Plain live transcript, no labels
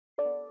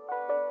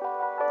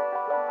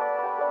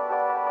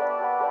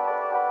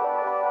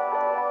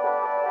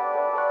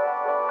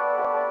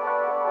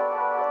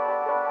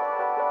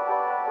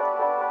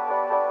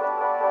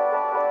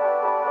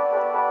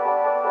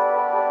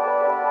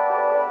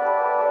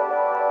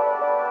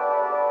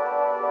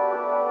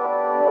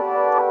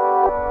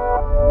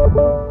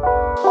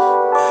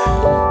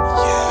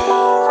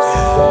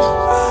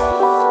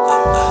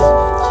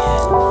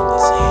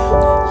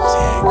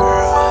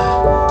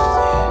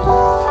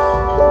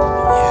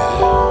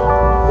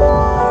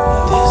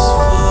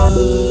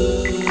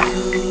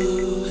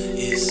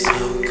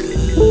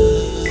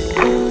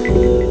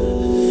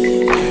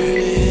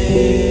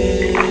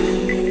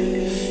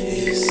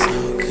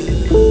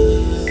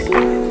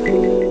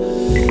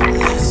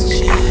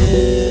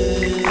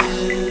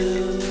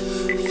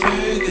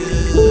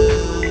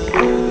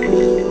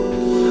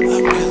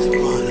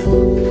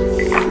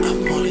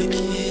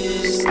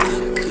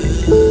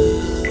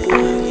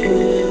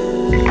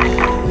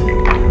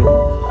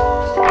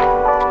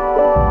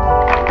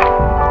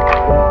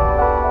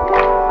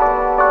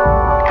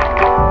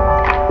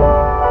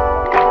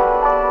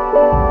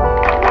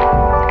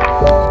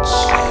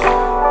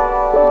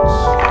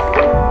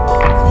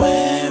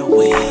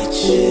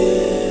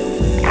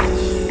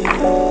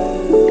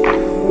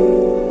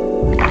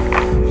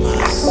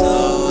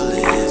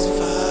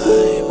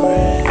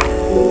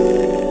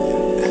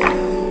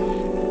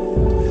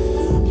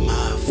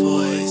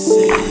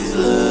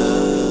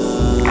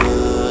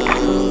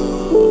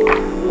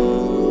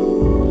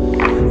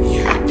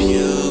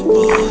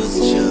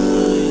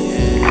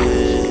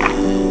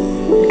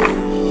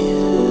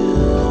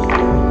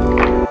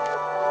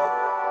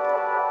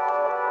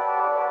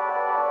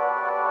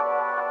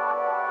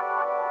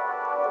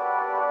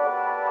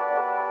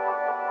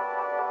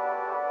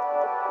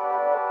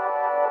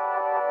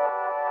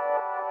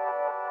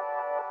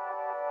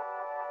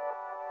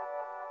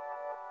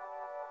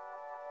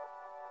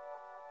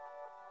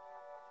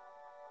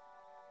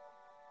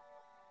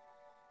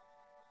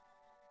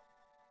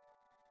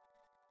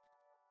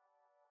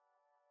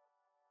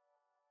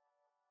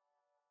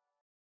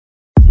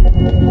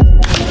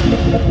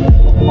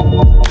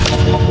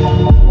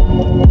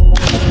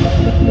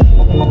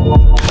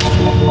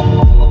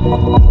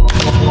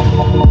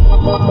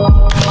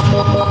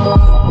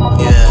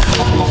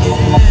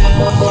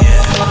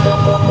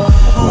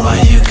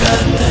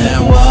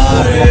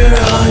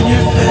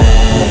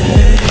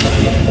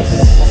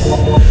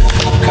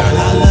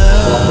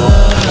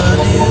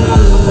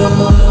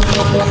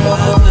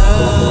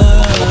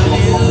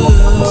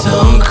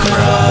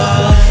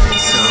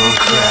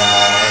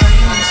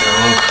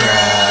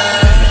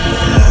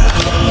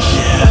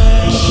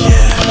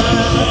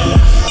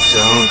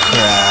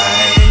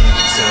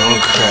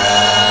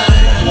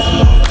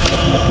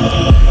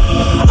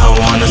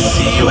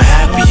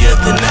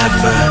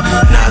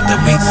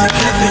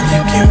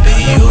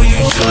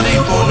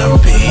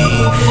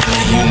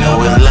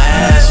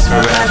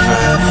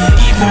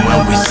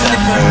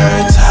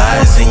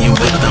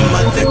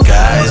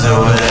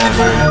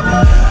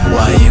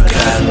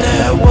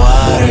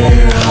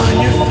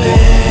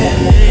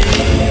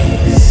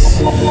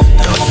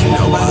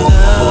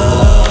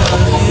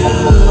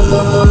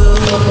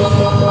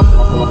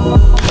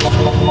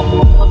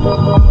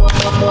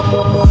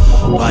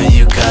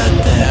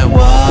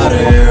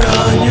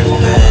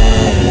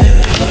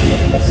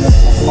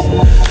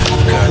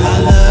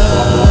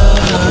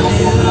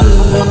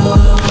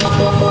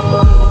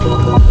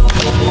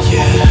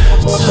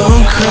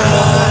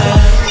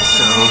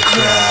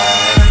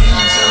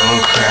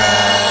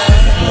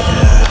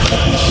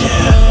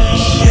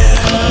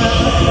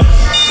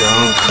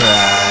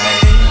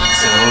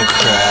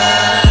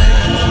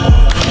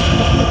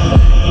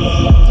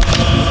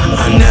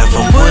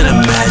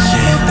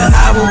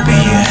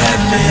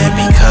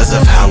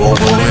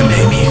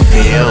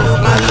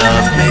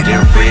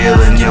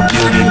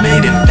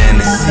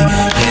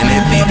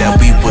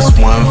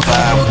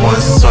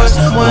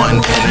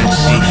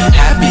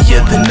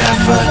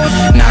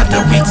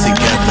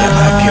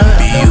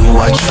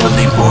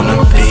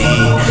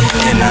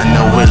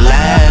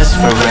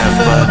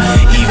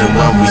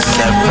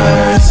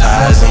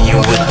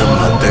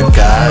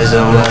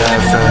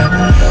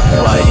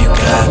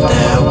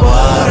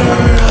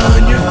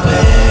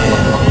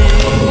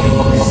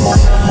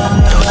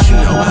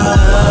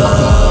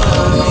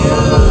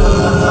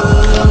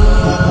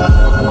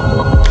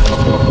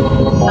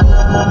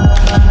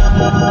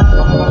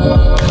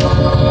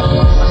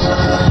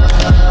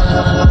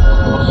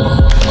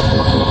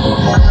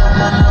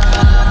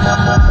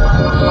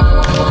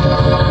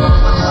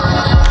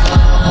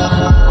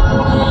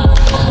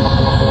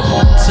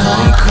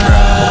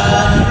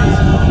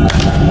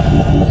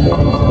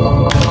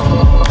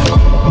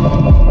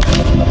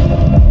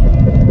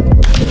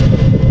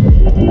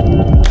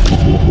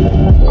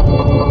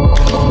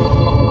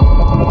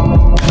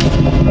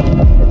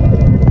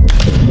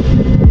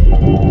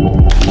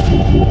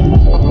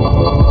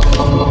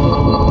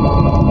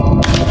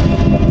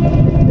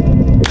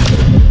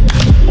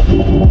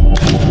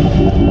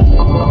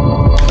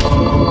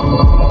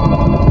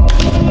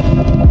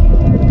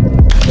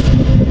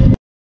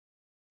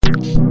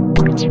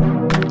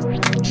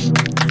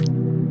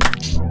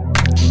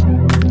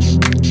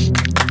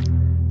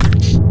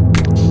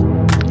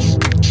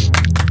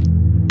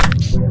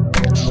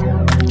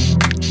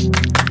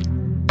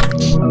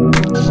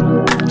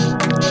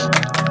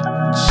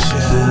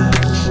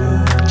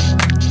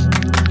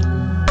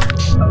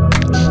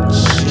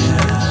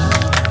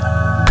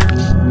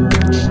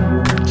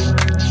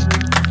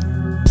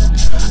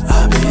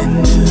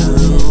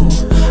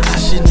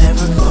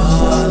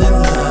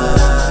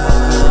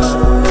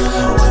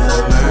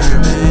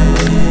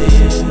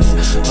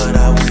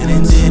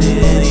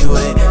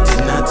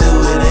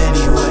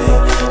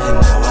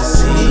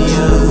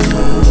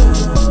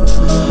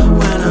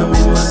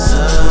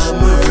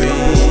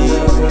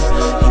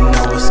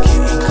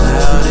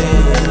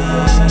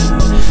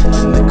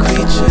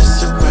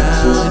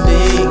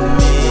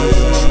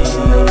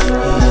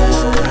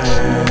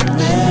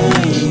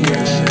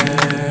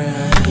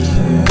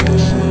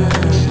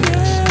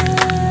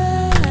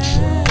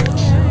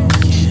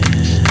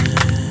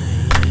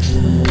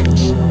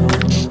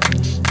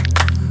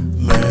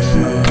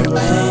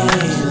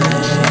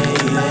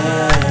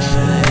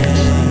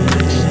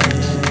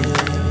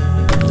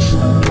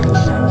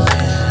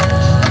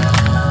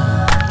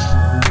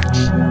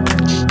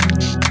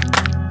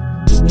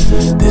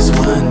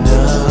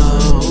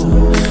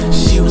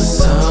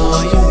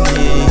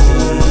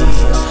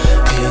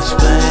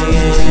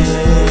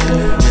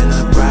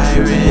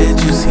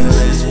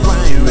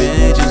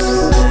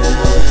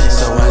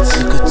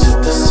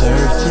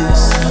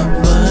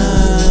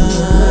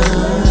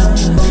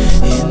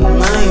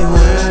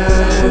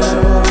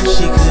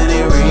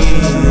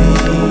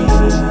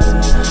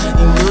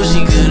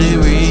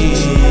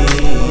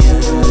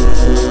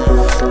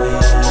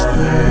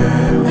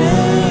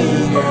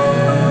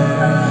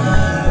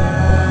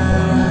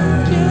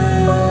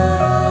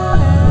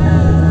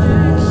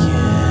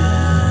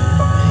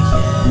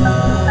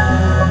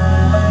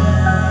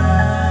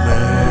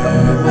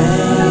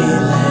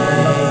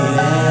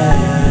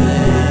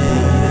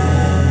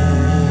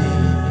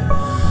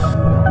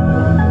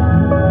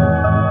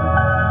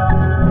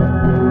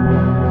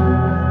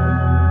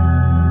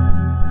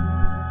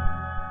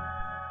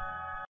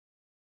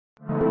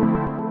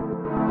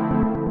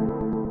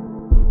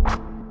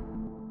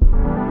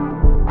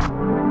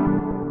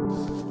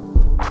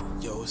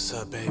What's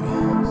up, baby?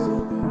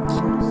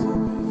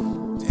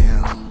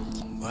 Damn,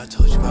 well, I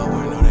told you about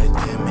wearing all that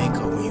damn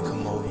makeup when you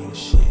come over and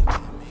shit.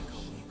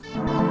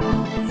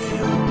 Hey,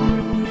 yo,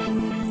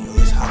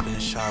 let's hop in the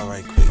shower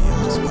right quick, yo.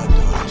 Let's wipe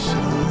all that shit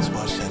out. Let's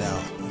wash that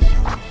out.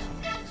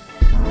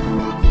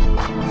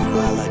 You know,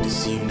 I like to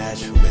see you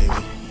natural, baby.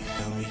 You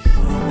feel me?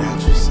 Your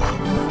natural self.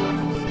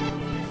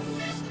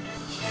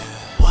 Yeah.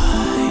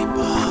 Wipe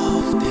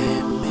off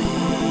that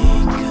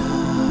makeup.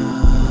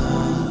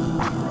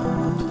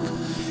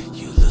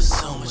 You look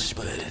so much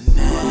better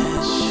natural.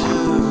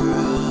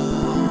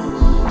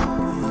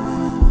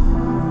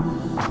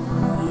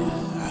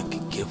 Yeah, I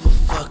could give a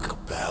fuck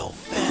about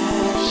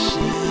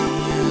fashion.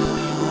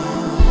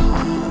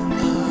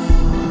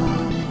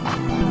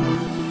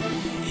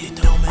 It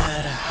don't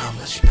matter how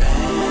much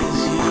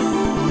bags you.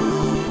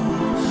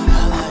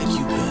 I like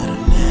you better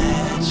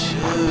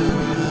natural,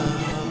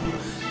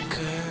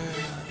 girl.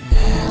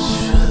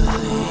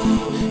 Naturally,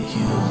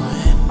 you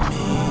and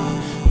me,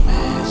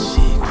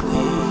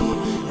 magically,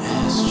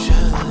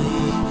 astrally,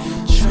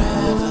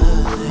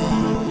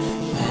 traveling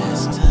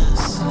fast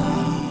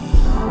asleep.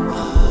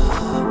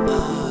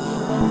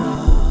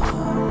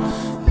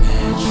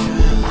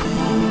 Naturally,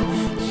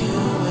 you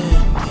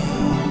and me,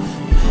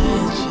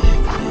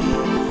 magically,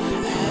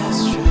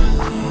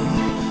 astrally,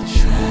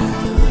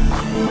 traveling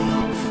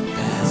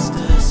fast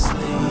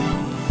asleep.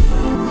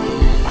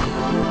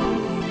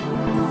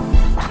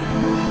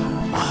 Girl,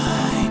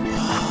 wipe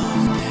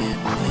off that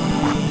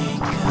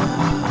makeup.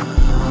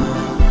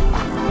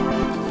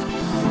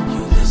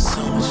 You look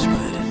so much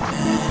better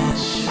natural.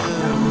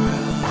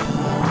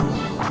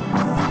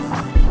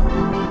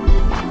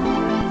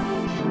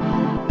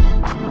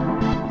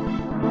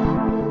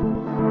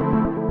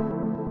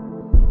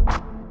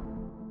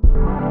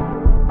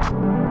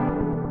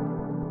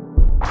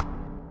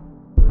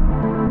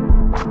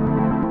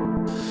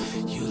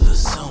 You look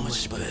so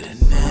much better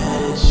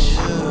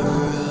natural.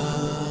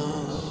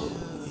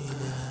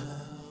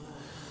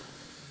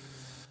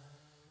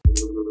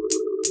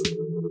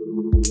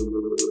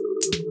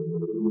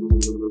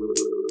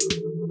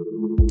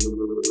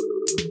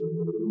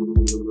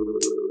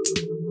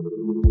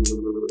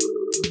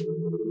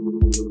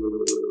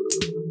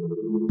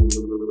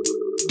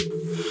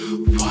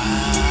 Why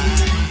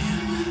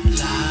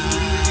lie?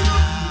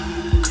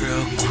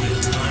 Girl,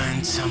 quit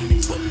lying. Tell me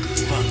what the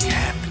fuck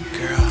happened,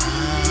 girl.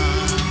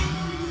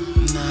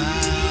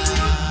 Nah.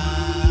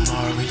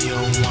 Mario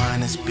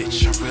wine this bitch,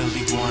 I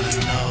really wanna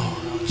know.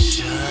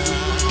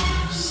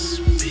 Just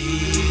be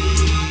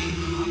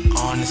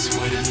honest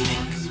with a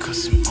nigga,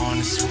 cause I'm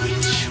honest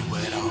with you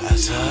at all. I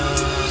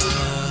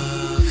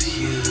love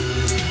you.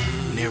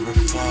 Near or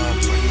far,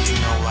 but you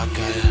know I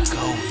gotta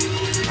go if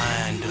you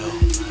lying though.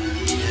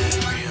 Yeah,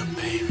 real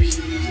baby,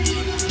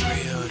 keep it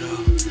real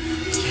though.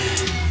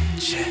 Yeah,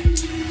 check.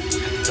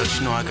 Don't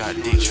you know I got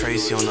Dick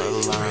Tracy on the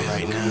other line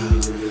right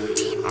now?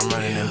 I'm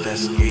running an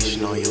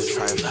investigation on your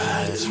trifling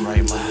ass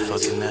right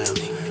motherfucking now.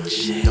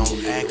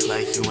 Don't act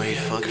like you ain't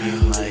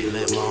fucking, like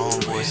let my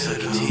homeboy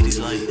suck your titties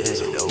like that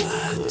though.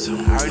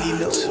 I already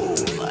know,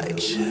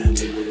 like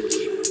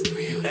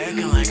you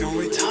acting like I'm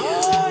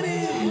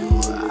retarded.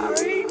 I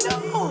already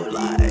know,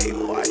 like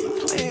why you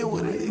playing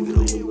with it, you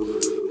know?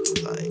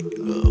 Like,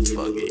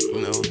 fuck it, you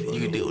know, you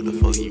can do what the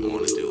fuck you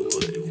wanna do,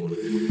 but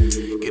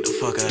get the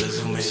fuck out of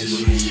Zoom and shit.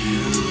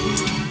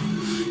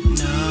 You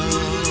know,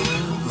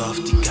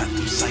 Lofty got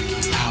them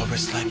psychic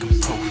powers like I'm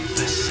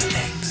Professor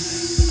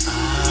X. I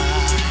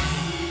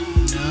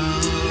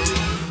know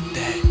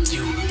that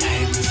you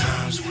had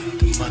times with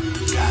the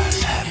other guys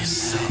having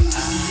sex. I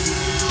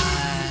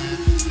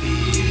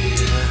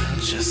feel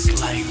just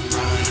like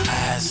Ron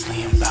Isley,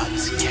 I'm about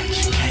to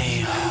catch a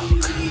cane. How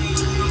could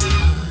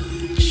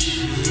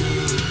you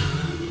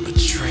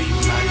betray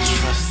my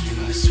trust in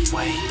this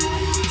way?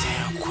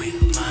 Damn, quit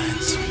lying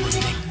to a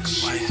nigga.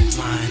 Quit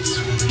lying to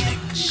a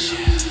nigga.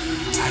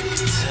 Yeah, I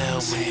can tell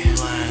when you're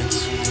lying to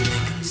a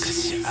nigga,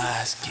 cause your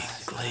eyes get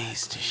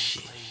glazed and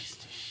shit.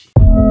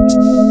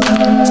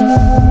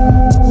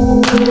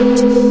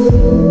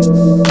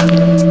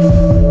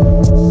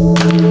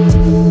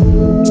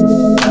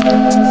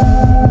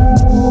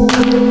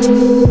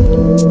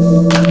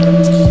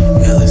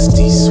 LSD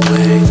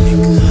swag,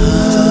 nigga.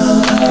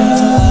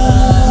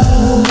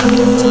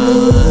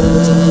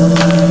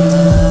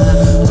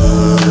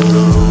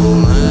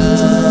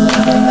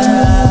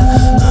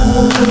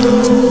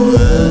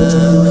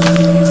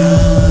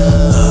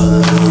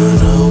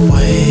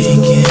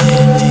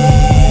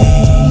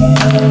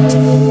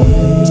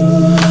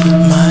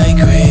 My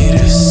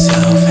greatest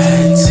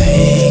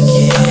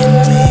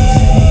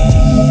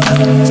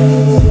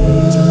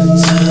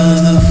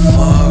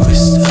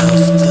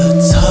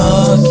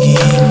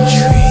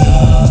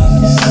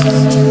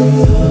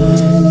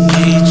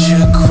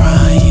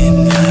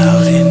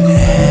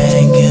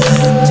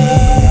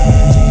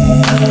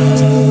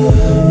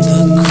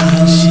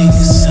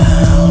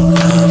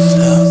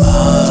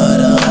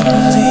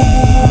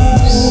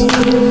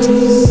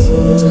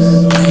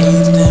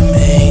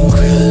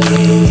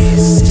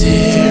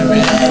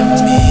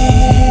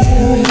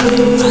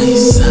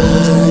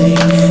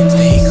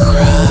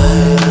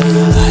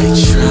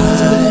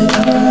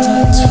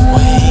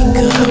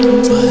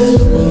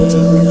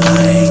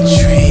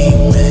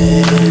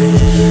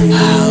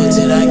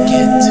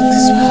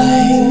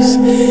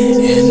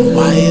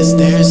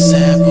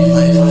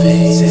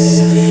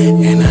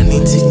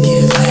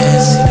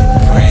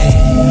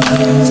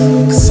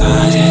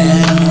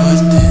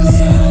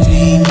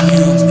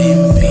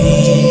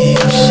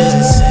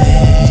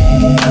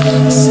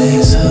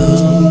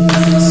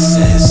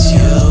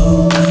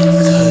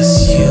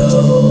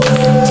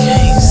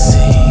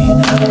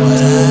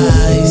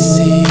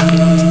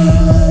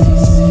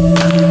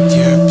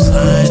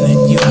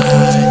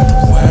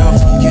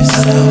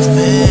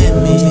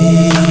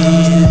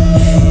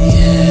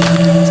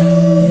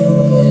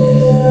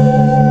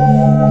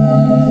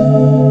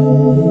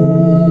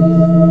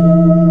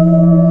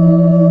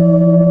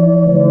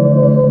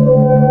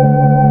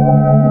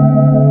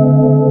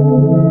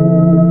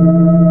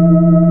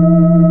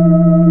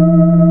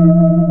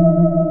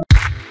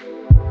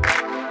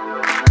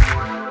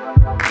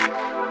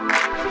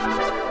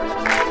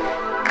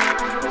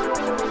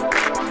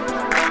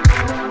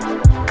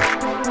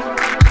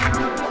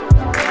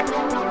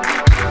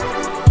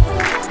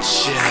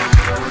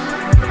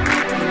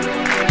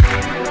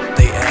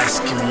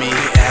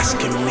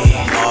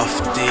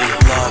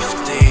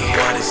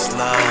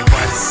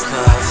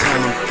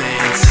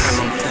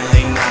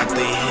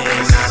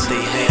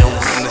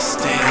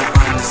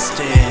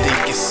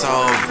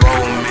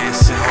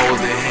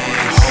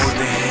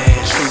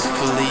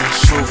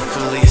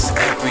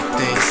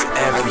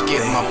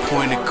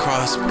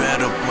gets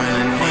better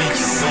when the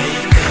next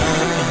wake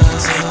up and you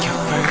take your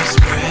first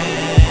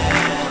breath.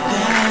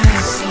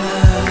 That's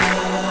love.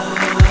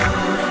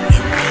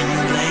 And when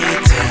you lay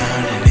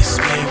down and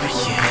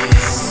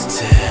experience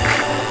death.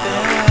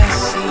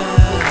 That's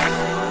love.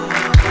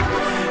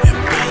 And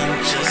when you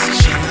just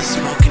chillin',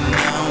 smoking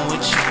on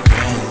with your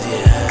friends,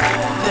 yeah.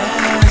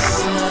 That's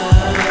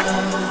love.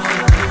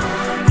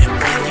 And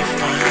when you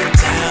find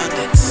out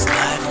that this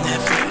life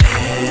never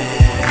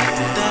ends.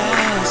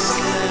 That's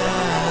love.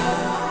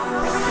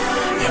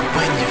 And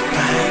when you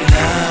find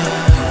love,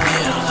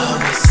 it'll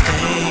always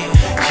stay.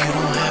 You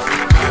don't have to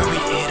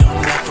worry, it'll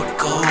never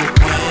go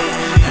away.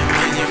 And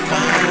when you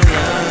find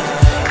love,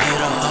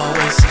 it'll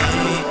always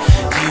stay.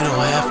 You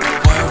don't have to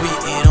worry,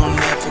 it'll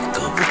never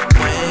go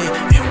away.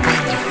 And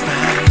when you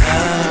find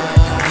love,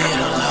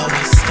 it'll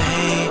always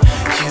stay.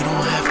 You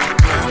don't have to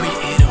worry,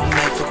 it'll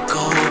never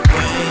go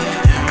away.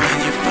 And when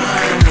you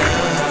find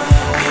love,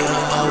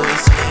 it'll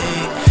always stay.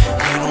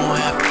 You don't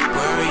have to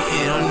worry,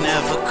 it'll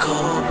never go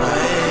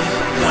away.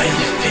 When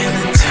you're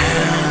feeling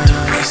down, the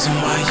reason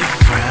why you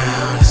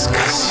frown is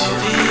 'cause you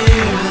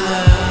fear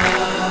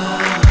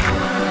love.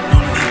 No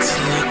need to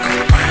look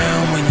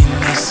around when you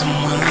need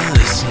someone to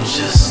listen,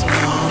 just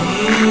know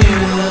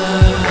hear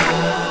love.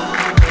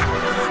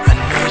 I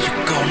know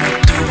you're going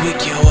through it,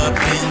 yo, I've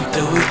been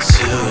through it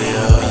too,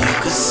 yo. You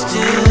could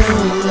still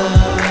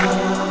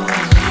love.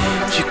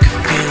 If you can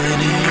feel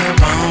it in your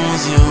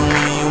bones, yo,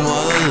 when you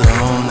all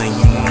alone, then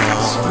you know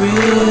it's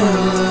real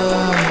love.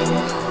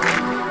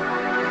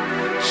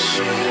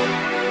 Shit.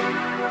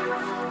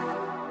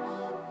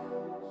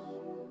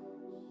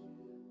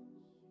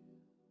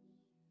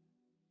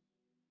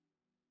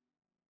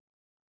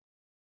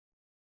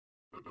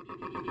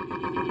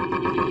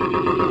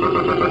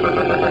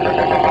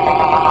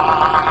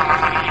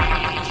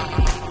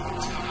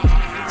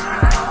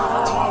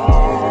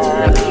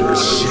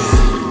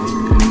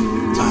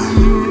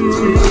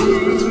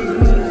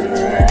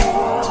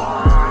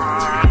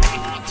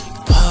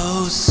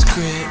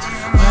 Postscript,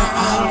 where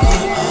I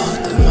put all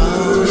the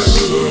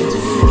motion.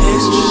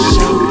 Extra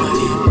show, but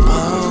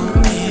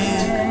important.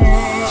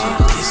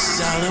 This is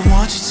all I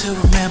want you to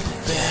remember,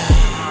 babe.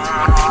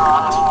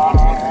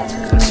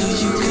 Do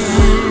you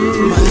got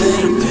my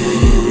little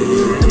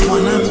babe? The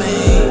one I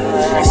made,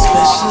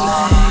 especially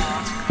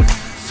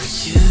for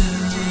you.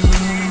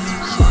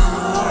 For you,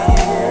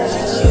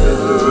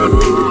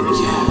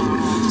 yeah.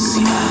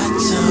 See, I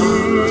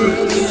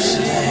don't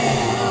usually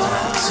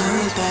do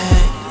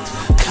that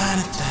kind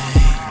of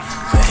thing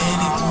for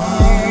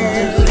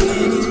anyone.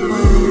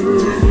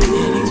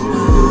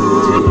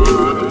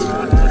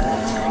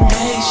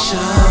 Make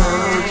sure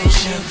you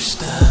cherish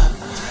the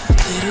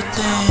little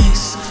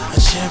things. I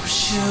cherish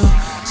you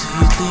till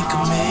you think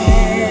of me.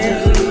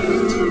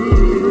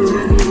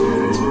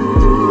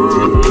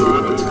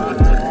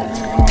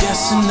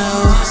 Guess I know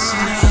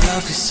I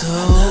love you so.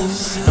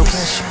 No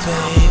pressure,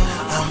 babe,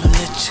 I'ma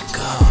let you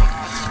go,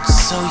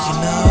 just so you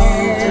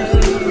know.